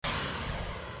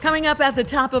Coming up at the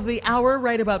top of the hour,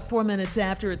 right about 4 minutes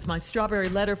after, it's my strawberry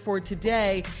letter for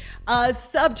today.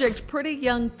 Subject, pretty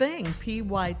young thing,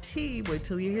 PYT. Wait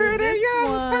till you hear this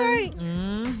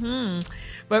one.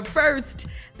 But first,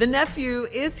 the nephew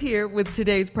is here with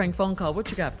today's prank phone call. What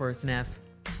you got for us, Neff?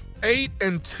 8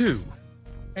 and 2.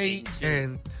 8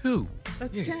 and 2.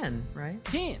 That's 10, right?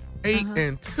 10. 8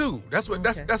 and 2. That's what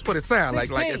that's what it sounds like.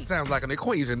 Like 16. it sounds like an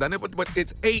equation, doesn't it? But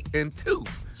it's 8 and 2.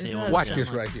 Watch this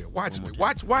right here. Watch me.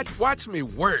 Watch me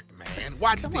work, man.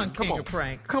 Watch Come these. on, king of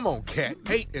pranks. Come on, cat.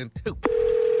 8 and 2.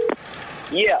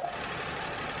 Yeah.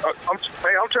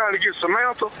 I'm trying to get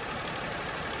Samantha.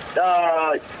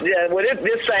 Yeah, well,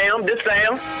 this Sam.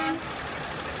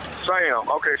 Sam.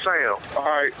 Okay, Sam. All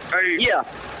right. Hey. Yeah.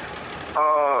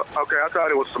 Okay, I thought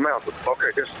it was Samantha.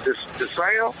 Okay, it's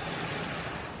Sam?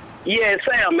 Yeah,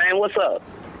 Sam, man. What's up?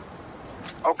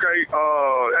 Okay,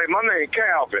 hey, my name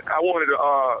Calvin. I wanted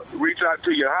to reach out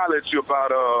to you and holler at you about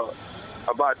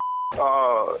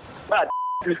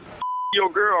your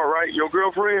girl, right? Your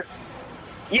girlfriend?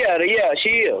 Yeah, she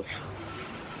is.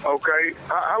 Okay.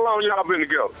 How long y'all been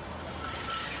together?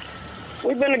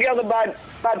 We've been together about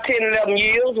 10, 11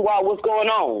 years. Wow, what's going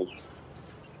on?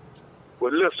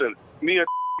 Well, listen, me and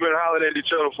been hollering at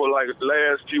each other for like the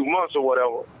last few months or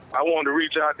whatever. I wanted to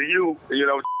reach out to you. You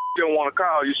know, didn't want to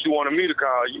call you. She wanted me to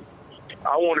call you.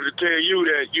 I wanted to tell you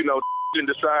that, you know, didn't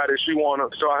decide that she want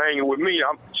to start hanging with me.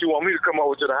 She want me to come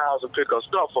over to the house and pick her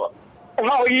stuff up.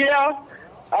 Oh, yeah?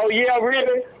 Oh, yeah,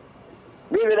 really?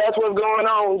 Really, that's what's going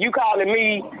on? You calling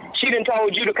me, she done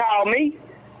told you to call me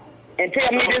and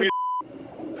tell me this?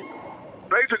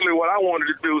 Basically, what I wanted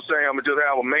to do, Sam, is just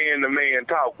have a man-to-man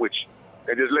talk with you.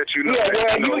 And just let you know. Yeah,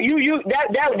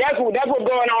 that, well, that's what's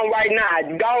going on right now.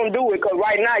 Don't do it, because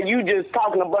right now you just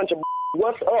talking a bunch of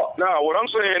what's up? No, what I'm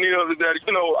saying is that,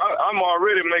 you know, I'm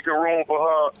already making room for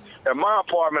her at my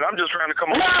apartment. I'm just trying to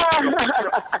come over.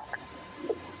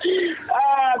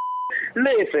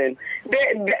 Listen,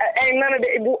 ain't none of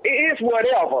that. It's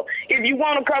whatever. If you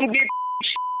want to come get,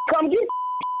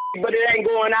 but it ain't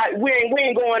going out. We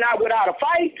ain't going out without a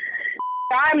fight.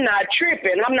 I'm not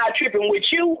tripping. I'm not tripping with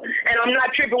you, and I'm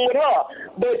not tripping with her.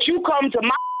 But you come to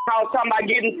my house talking about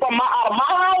getting out of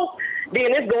my house,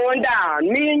 then it's going down.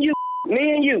 Me and you.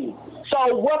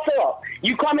 So what's up?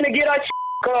 You coming to get us?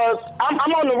 Because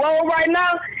I'm on the road right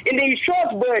now in these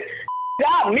trucks, but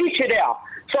I'll meet you there.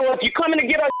 So if you coming to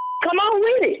get us, come on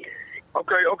with it.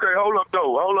 Okay, hold up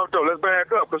though. Let's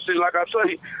back up. Because see, like I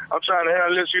say, I'm trying to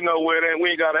handle this, you know, where we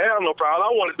ain't got to have no problem.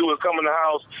 All I want to do is come in the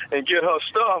house and get her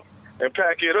stuff and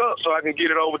pack it up so I can get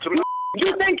it over to me.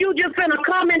 You think you just finna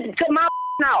come into my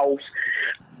house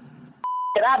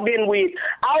that I've been with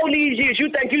all these years?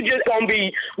 You think we're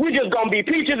just gonna be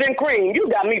peaches and cream? You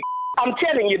got me. I'm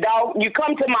telling you, dog, you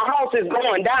come to my house, it's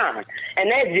going down. And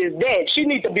that's just that. She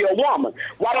needs to be a woman.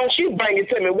 Why don't she bring it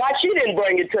to me? Why she didn't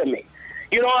bring it to me?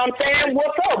 You know what I'm saying?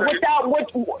 What's up?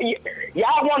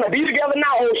 Y'all want to be together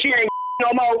now, or she ain't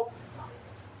no more?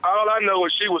 All I know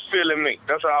is she was feeling me.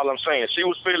 That's all I'm saying. She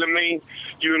was feeling me,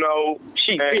 you know.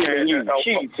 She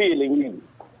feeling you.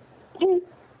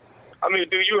 I mean,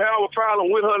 do you have a problem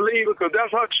with her leaving? Because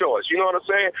that's her choice. You know what I'm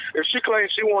saying? If she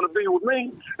claims she want to be with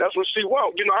me, that's what she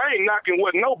want. You know, I ain't knocking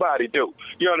what nobody do.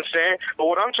 You understand? But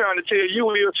what I'm trying to tell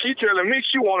you is she telling me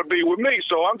she want to be with me.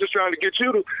 So I'm just trying to get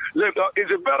you to let.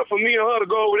 Is it better for me and her to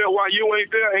go over there while you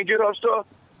ain't there and get her stuff?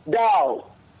 Dog,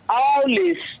 all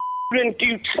this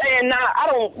you saying now,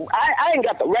 I ain't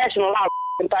got the rationalize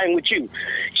thing with you.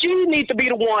 She needs to be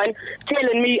the one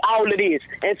telling me all of this.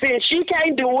 And since she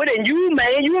can't do it, and you a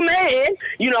man, you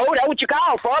know, that's what you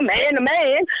call for, man to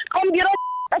man, come get her.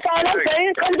 That's all I'm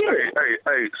saying. Come get her.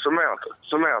 Hey,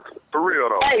 Samantha, for real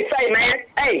though. Hey, say man,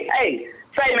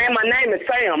 my name is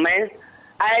Sam, man.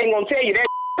 I ain't gonna tell you that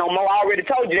no more. I already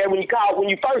told you that when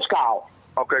you first called.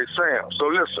 Okay, Sam. So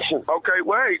listen. Okay,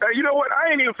 well, hey, you know what? I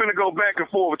ain't even finna go back and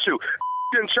forth with you.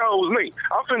 Didn't chose me.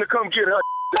 I'm finna come get her.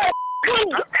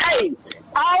 Hey,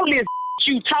 all this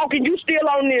you talking, you still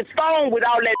on this phone with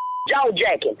all that jaw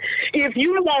jacking. If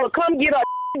you want to come get her,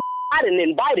 I done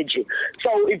invited you.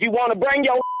 So if you want to bring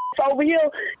your over here,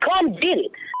 come get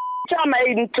it. I'm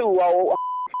 82 old.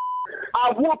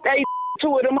 I whooped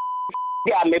 82 of them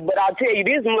got me, but I'll tell you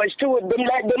this much to it. Them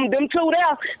two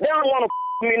there, they don't want to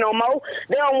me no more.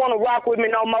 They don't want to rock with me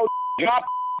no more. Drop.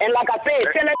 And like I said,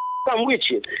 tell that come with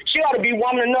you. She ought to be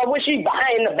woman enough when she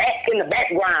behind in the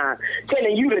background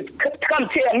telling you to come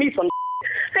tell me some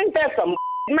ain't that some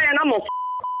man, I'm a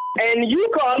and you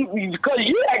come because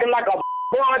you acting like a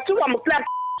boy too, I'm a slap.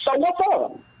 So what's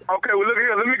up? Okay, well look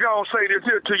here, let me go and say this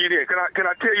here to you then. Can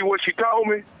I tell you what she told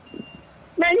me?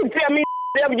 Man, you tell me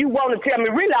whatever you want to tell me.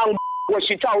 Really, I don't what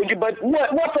she told you, but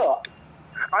what's up?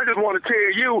 I just want to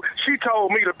tell you, she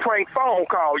told me to prank phone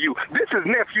call you. This is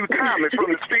Nephew Tommy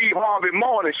from the Steve Harvey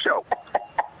Morning Show.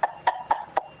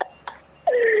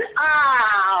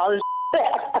 Oh,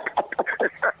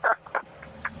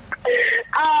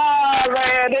 oh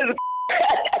man, this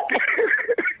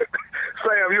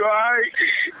Sam, you all right?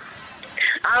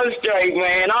 I'm straight,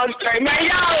 man. I'm straight. Man,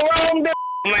 y'all wrong,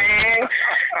 man.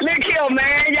 Look here,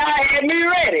 man. Y'all had me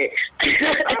ready.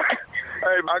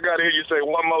 Hey, I got to hear you say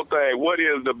one more thing. What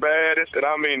is the baddest, and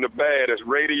I mean the baddest,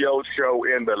 radio show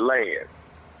in the land?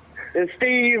 The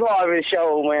Steve Harvey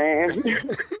Show, man.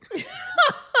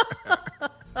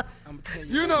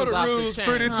 You know the rules,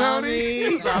 Pretty Tony.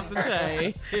 It's off the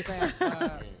chain.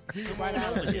 He right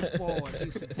out of here for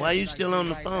Why you still on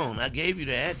the phone? I gave you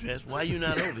the address. Why you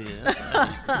not over here?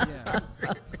 Yeah.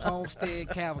 Homestead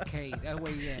Cavalcade. That's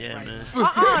where he at. Yeah, right man.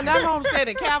 now. Not Homestead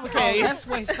and Cavalcade. Oh, that's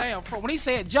where Sam from. When he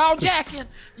said jaw jacking,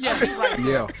 yeah, he right there.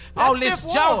 Yeah. All this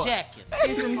jaw jacking.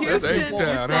 He's from That's Houston.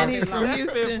 H-Town, huh? And he's from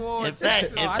Houston. In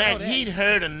fact, I know that. he'd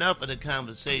heard enough of the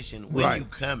conversation when Right. you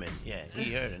coming. Yeah,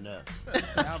 he heard enough.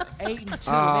 I'm 8-2.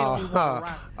 They don't even want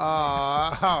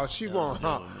to rock. She won't.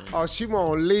 She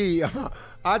won't leave.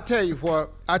 I tell you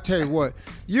what.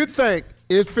 You think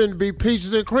it's finna be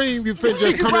peaches and cream? You finna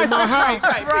just come in my house?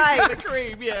 Right. The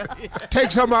cream, yeah.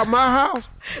 Take something out my house?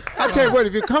 I tell you what.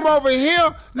 If you come over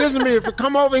here, listen to me. If you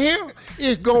come over here,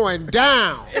 it's going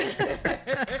down.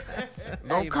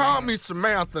 Don't call me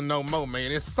Samantha no more,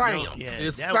 man. It's Sam. Yeah,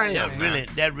 It's that, Sam.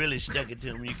 that really stuck it to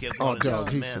him when you kept Oh, calling dog,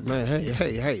 him he Samantha. said,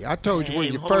 man, hey. I told you when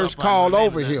Hey, you hold first up, my called name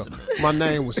over is here, not Samantha. my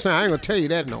name was Sam. I ain't gonna tell you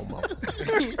that no more.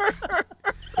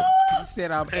 He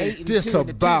said I'm 8-2. This and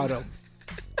the about two- him.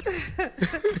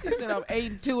 He said I'm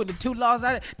 8-2 and the 2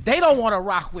 losses. They don't want to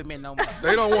rock with me no more.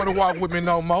 They don't want to walk with me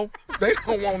no more. They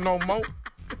don't want no more.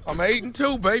 I'm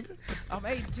 8-2, baby. I'm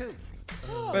 8-2.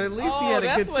 But at least he had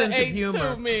a good sense of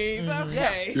humor. means.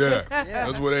 Okay. Yeah,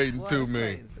 that's what 8-2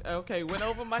 mean. Okay, went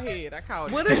over my head. I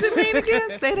called What it. does it mean again?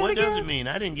 Say that What again. does it mean?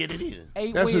 I didn't get it either.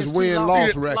 8 That's wins, his 2 win-loss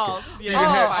losses. record. Lost. She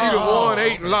Yeah. done won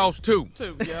 8 and lost 2.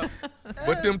 Two. Yeah.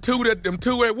 But them two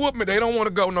that whooped me, they don't want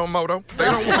to go no more though. They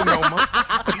don't want no more. You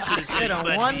should have said you don't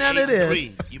about want to none be of this.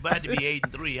 8-3. You about to be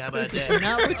 8-3. How about that?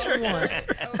 Not what you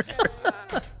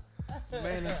want.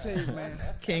 Man, I tell you, man.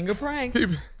 King of pranks.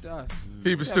 People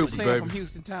Sam stupid, Sam baby. from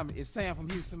Houston, Tommy. It's Sam from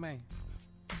Houston, man.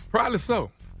 Probably so.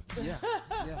 Yeah.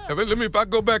 If I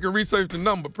go back and research the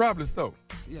number, probably so.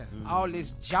 Yeah. All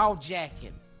this jaw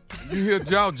jacking. You hear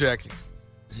jaw jacking.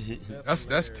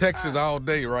 That's Texas all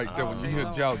day right there when you hear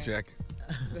jaw jacking.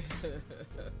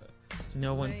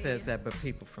 No one says that but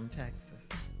people from Texas.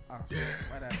 Oh,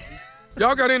 whatever.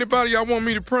 Y'all got anybody y'all want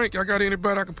me to prank? Y'all got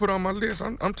anybody I can put on my list?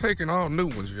 I'm taking all new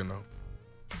ones, you know.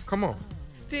 Come on.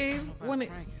 Steve,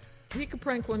 he could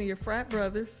prank one of your frat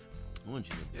brothers. I want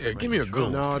you to Yeah, prank give me a good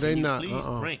Trump. one. No, they Can you not. Please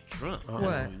prank Trump. That's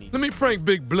What? we need. Let me prank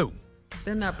Big Blue.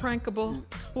 They're not prankable.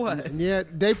 What? Yeah,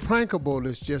 they prankable.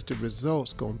 It's just the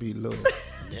results gonna be little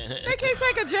They can't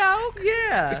take a joke.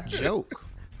 Yeah. joke.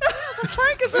 A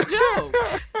prank is a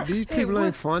joke. These people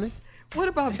ain't funny. What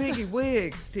about Biggie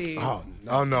Wiggs, Steve? Oh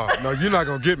no, you're not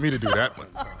gonna get me to do that one.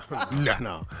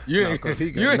 No, You no, ain't. 'cause he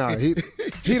you got, ain't-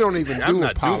 he don't even I'm do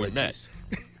not doing apologies.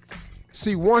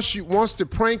 See, once the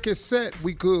prank is set,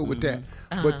 we good with that.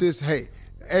 But this,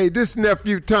 this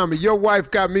nephew Tommy, your wife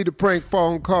got me to prank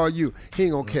phone call you. He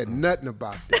ain't gonna care nothing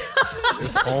about that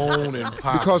It's on and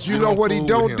pop. because you know what he fool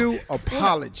don't with him. do?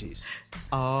 Apologies.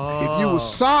 Oh. If you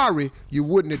was sorry, you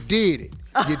wouldn't have did it.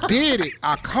 You did it.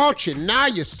 I caught you. Now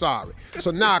you're sorry.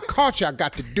 So now I caught you. I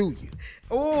got to do you.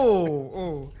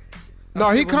 Oh. No,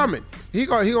 he coming. He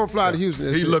gonna fly to Houston.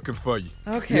 That's He it. looking for you.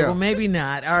 Okay, Yeah. well, maybe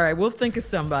not. All right, we'll think of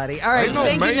somebody. All right, Ain't no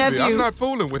thank you, maybe. nephew. I'm not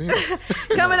fooling with him.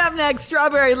 Coming up next,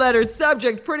 Strawberry Letters,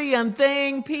 subject, pretty young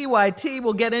thing, PYT.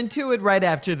 We'll get into it right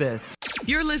after this.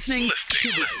 You're listening to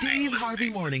the Steve Harvey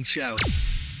Morning Show.